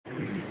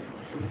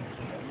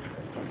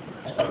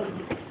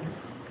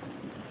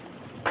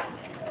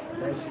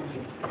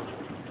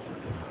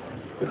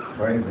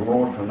Praise the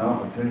Lord for an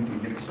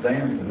opportunity to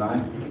stand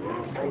tonight.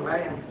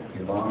 Amen.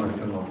 Give honor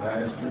to my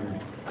pastor and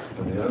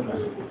to the other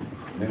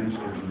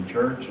ministers in the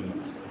church, and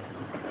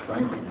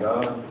thank you,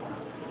 God.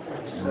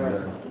 And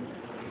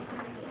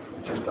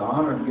it's just an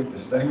honor to get to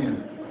stand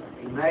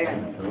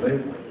and to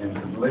live and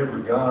to deliver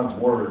God's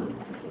word.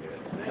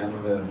 And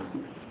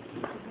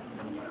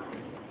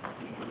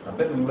I've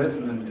been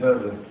listening to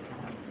the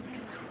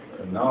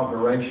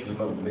inauguration a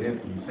little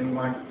bit, and it seems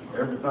like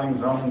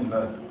everything's on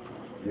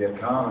the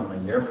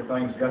economy.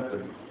 Everything's got to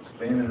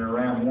spinning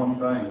around one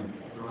thing,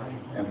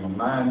 and my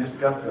mind just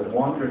got to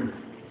wandering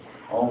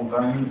on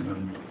things.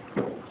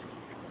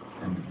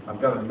 And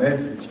I've got a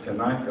message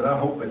tonight that I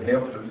hope it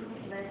helps us,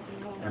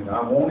 and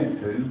I want it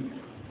to.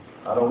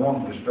 I don't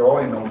want to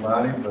destroy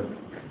nobody, but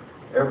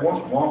every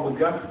once in a while we've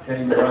got to tell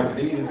you like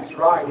it is. That's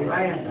right,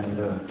 amen. And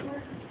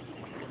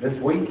this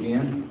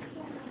weekend,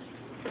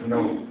 you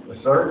know, the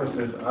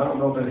services, I don't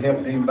know if it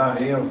helped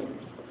anybody else,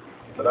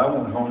 but I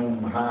went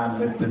home high and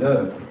lifted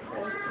up.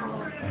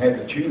 I had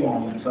to chew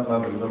on some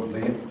of it a little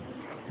bit.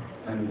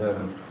 And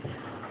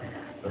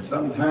but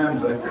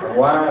sometimes a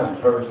wise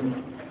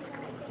person,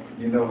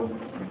 you know,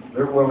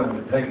 they're willing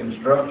to take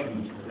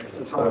instructions,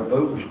 but a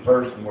foolish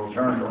person will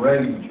turn to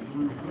rage.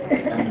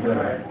 And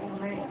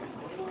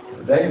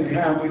the day and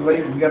time we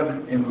live, we got to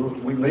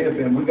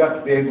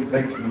be able to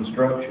take some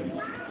instructions.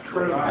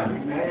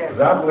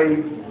 Because I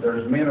believe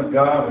there's men of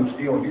God who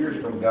still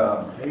hears from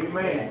God.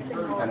 Amen.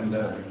 And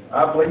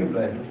I believe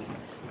that.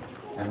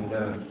 And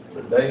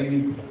the day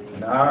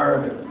and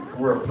hour that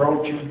we're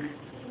approaching,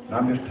 and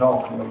I'm just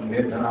talking a little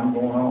bit, and I'm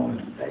going on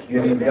and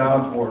getting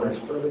God's word.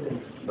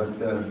 But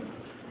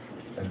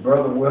as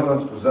Brother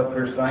Willow was up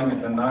here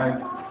singing tonight,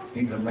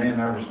 he's a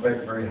man I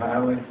respect very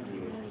highly.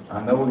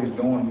 I know he's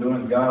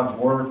doing God's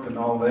work and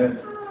all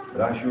that,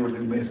 but I sure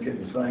do miss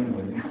getting to sing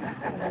with him.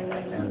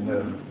 And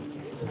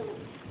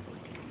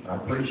I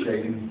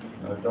appreciate him.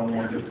 I don't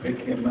want to just pick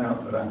him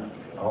out, but I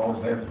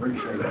always have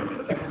appreciated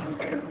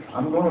him.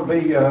 I'm going to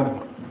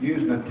be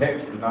using a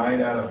text tonight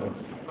out of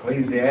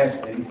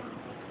Ecclesiastes.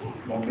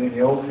 It's going to be in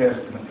the Old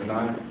Testament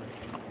tonight.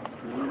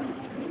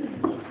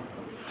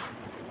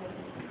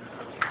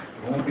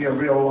 It won't be a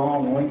real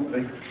long,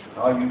 lengthy.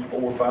 I'll use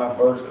 4 or 5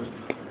 verses.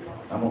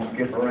 I'm going to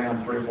skip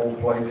around 3 or 4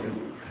 places,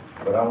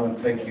 but I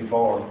won't take you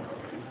far.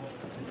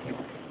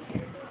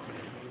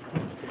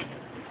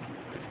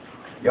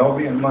 Y'all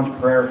be in much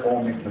prayer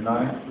for me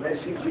tonight. Bless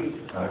you,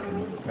 Jesus. I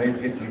can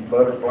maybe get these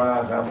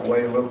butterflies out of the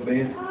way a little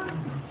bit.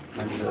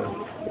 And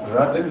but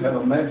I do have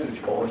a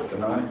message for us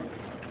tonight.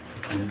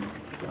 And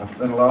I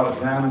spent a lot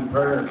of time in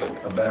prayer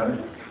about it.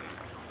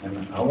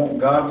 And I want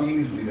God to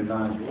use me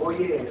tonight. Oh,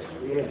 yes,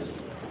 yes.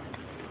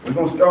 We're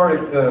going to start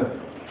at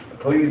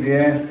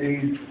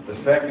Ecclesiastes, the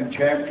 2nd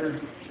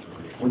chapter.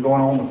 We're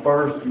going on the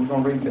first. We're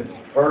going to read the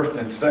 1st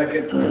and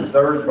 2nd and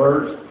 3rd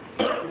verse.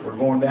 We're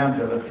going down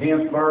to the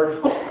 10th verse.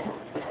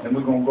 Then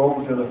we're going to go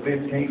over to the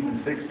 15th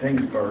and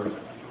 16th verse.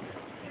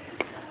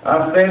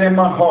 I said in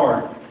my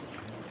heart,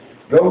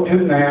 go to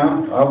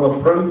now, I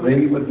will prove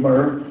thee with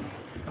mirth.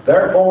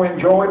 Therefore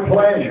enjoy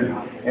pleasure,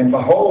 and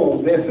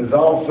behold, this is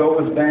also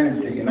as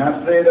vanity. And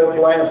I said of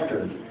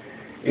laughter,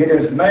 it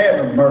is mad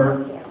of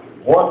mirth.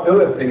 What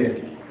doeth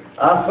it?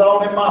 I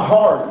thought in my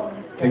heart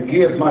to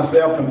give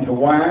myself unto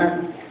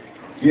wine,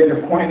 yet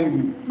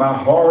acquainting my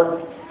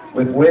heart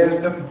with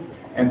wisdom,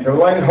 and to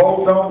lay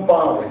hold on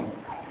folly,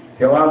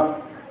 till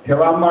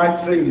I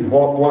might see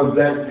what was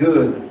that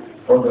good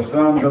for the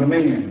sons of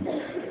men,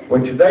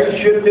 which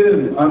they should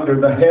do under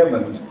the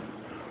heavens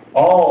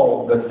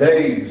all the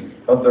days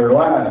of their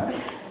life.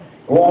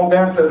 Go on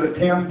down to the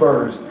 10th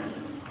verse.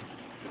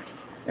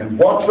 And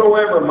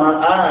whatsoever my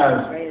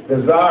eyes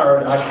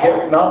desired, I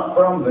kept not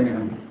from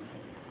them.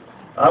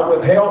 I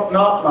withheld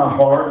not my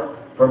heart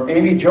from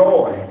any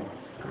joy,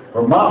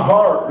 for my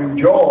heart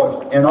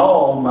rejoiced in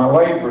all my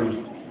labors,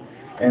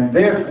 and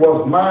this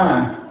was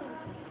my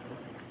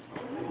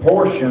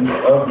portion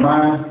of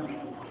my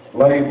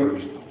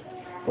labors.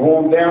 Go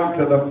on down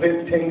to the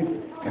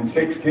 15th and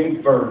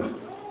 16th verse.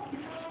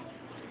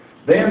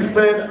 Then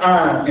said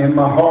I in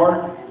my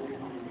heart,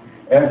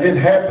 as it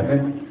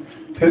happened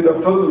to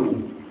the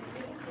fool,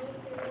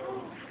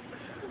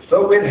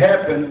 so it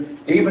happened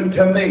even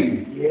to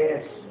me.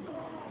 Yes.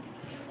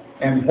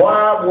 And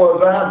why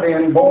was I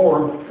then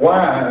more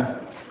wise?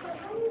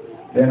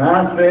 Then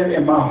I said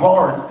in my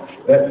heart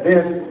that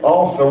this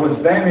also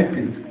is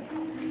vanity.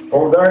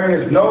 For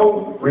there is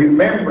no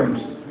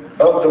remembrance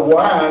of the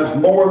wise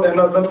more than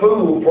of the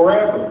fool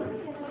forever.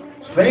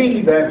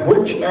 Seeing that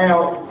which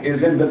now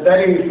is in the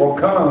days will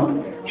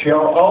come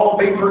shall all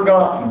be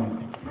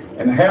forgotten.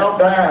 And how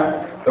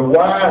died the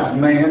wise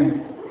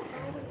man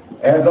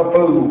as a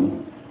fool?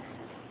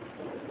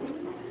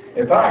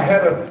 If I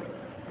had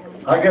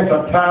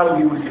a title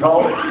you would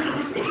call it,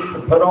 to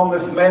put on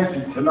this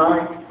message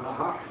tonight,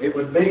 it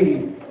would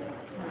be,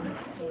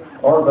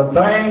 are the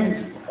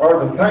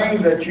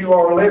things that you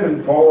are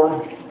living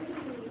for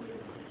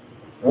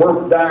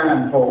worth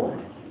dying for?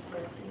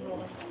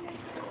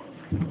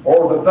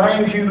 or the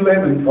things you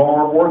living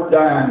for worth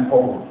dying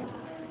for.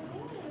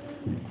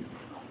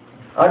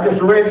 I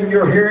just read in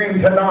your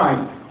hearing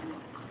tonight.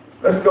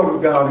 Let's go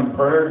to God in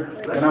prayer,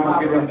 and I'm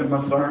going to get into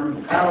my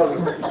sermon.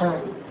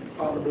 Hallelujah.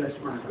 Father, bless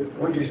my good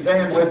Would you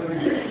stand with me?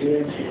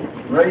 Yes.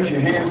 Raise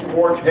your hands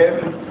towards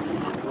heaven.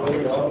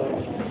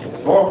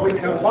 Lord, we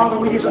come. Father,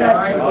 we just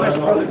ask you to bless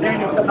Brother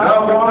Daniel tonight.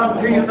 God, we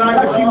come to you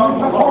tonight. Bless him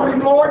before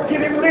him, Lord.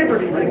 Give him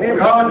liberty.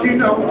 God, you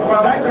know,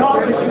 Thank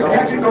God that you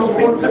have to go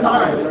forth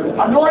tonight.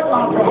 Anoint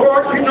my brother.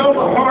 Lord, you know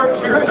the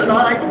hearts here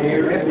tonight.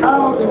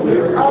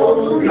 Hallelujah.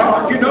 Hallelujah.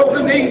 God, you know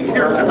the needs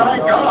here tonight,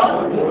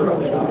 God.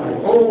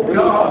 Oh,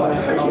 God.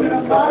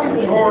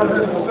 Lord,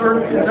 let us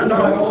serve you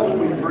tonight.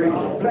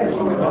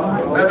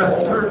 Let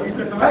us serve you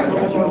tonight.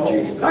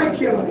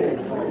 Thank you.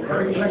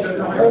 Praise you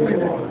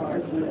tonight.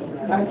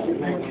 Thank you.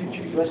 Thank you,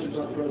 Jesus.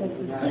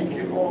 Thank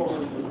you,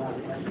 Lord.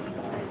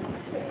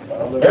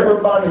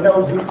 Everybody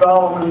knows who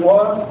Solomon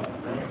was.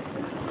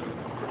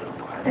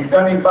 He's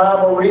done his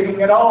Bible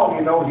reading and all.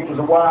 You know, he was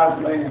a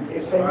wise man.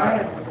 Yes,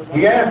 amen.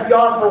 He asked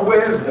God for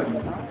wisdom,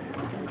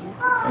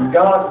 and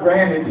God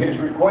granted his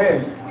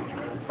request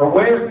for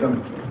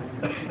wisdom.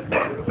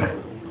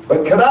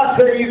 But could I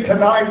tell you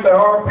tonight, there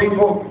are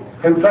people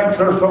who think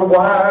they're so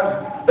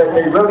wise that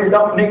they really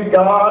don't need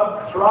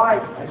God. That's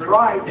right. That's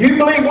right. Do you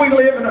believe we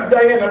live in a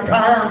day and a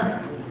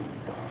time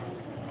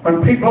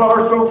when people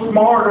are so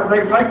smart, or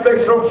they think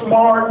they're so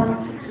smart,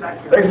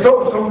 they're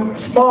so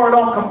smart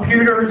on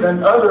computers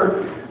and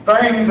other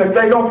things that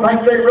they don't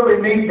think they really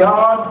need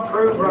God?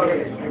 True,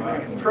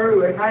 brother.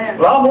 True. Amen.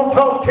 Well, I'm going to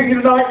talk to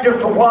you tonight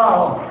just a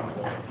while.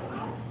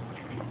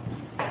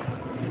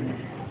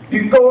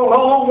 You go a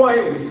long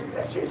way,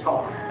 That's his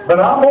heart. but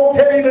I'm going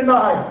to tell you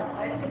tonight,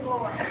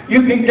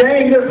 you can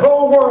gain this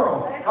whole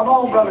world. Come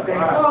on, Brother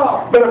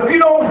Daniel. But if you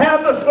don't have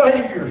the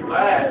Savior,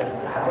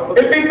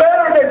 it'd be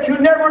better that you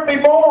never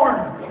be born.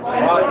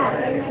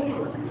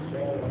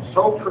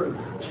 So true.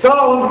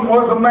 Solomon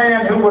was a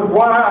man who was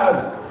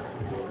wise.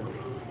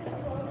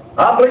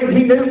 I believe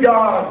he knew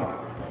God.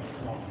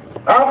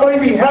 I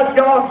believe he had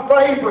God's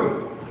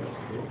favor.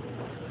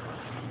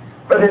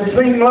 But it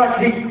seemed like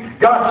he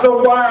got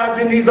so wise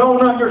in his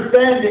own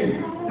understanding.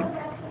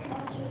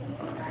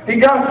 He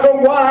got so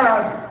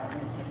wise.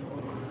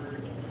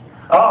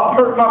 I've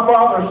heard my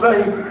father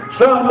say,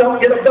 son,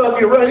 don't get above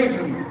your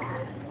raisins.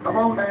 Come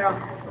on now.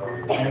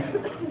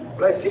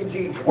 Bless you,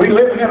 Jesus. We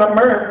live in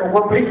America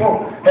where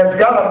people have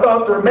got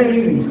above their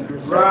means.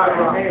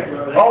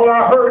 Right. All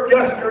I heard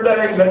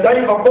yesterday, the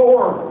day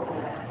before,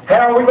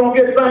 how are we going to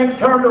get things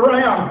turned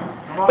around?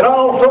 But I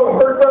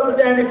also heard Brother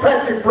Danny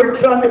Patrick preach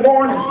Sunday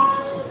morning.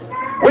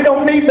 We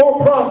don't need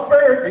more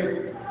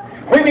prosperity.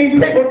 We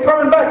need people to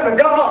turn back to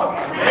God.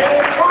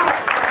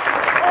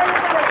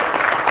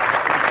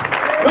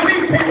 We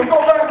need people to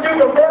go back and do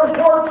the first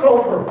works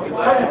over.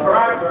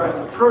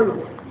 Right.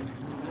 True.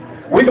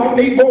 We don't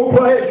need more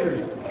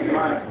pleasures.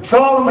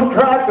 Solomon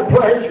tried the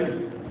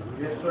pleasures.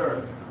 Yes,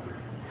 sir.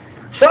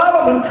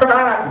 Solomon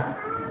tried.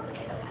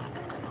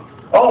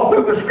 All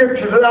through the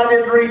scriptures that I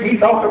didn't read, he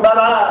talked about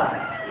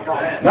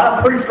I. And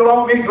I preached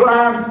along these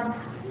lines,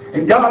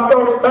 and God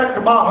brought it back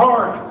to my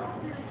heart.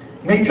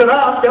 And he said,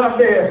 I've done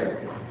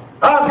this.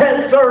 I've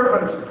had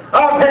servants.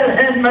 I've had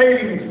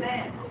handmaidens.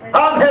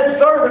 I've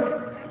had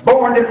servants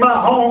born in my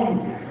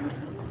home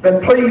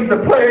that pleased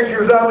the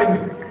pleasures of him.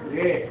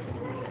 Yeah.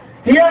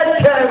 He had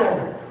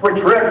cattle,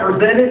 which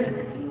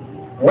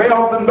represented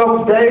wealth in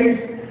those days.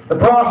 The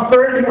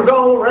prosperity was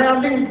all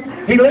around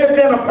him. He lived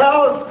in a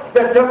palace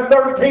that took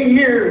 13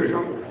 years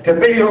to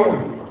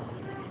build.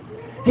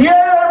 He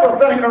had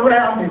everything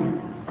around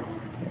him.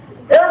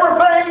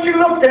 Everything you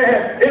looked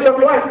at, it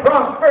looked like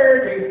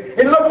prosperity.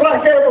 It looked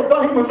like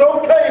everything was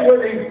okay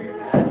with him.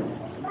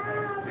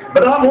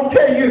 But I'm going to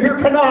tell you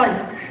here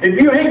tonight, if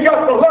you ain't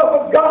got the love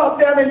of God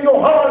down in your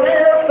heart,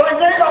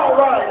 everything ain't all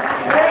right.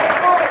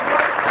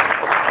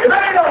 It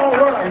ain't all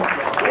right.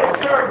 Yes,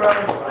 sir,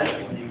 brother.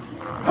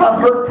 I've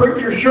heard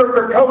preachers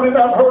sugarcoat it.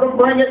 I've heard them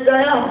bring it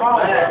down.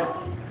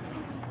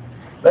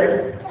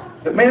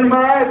 To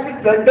minimize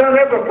it. They've done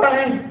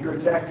everything. You're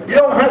exactly You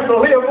don't have to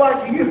live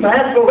like you used to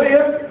have to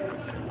live.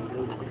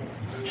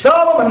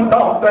 Solomon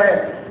thought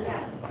that.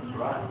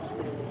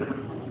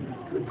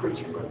 good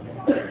preaching, brother.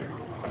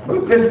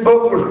 But this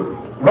book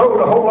was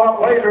wrote a whole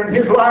lot later in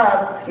his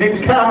life, and he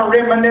was kind of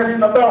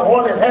reminiscing about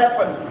what had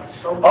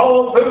happened.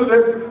 All through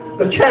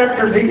the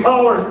chapters he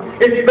hollers,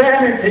 it's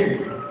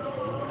vanity.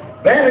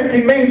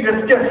 Vanity means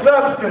it's just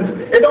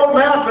substance. It don't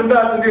amount to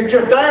nothing. It's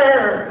just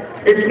air.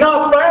 It's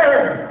not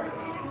there.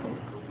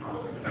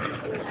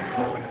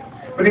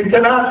 But he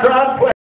said, I tried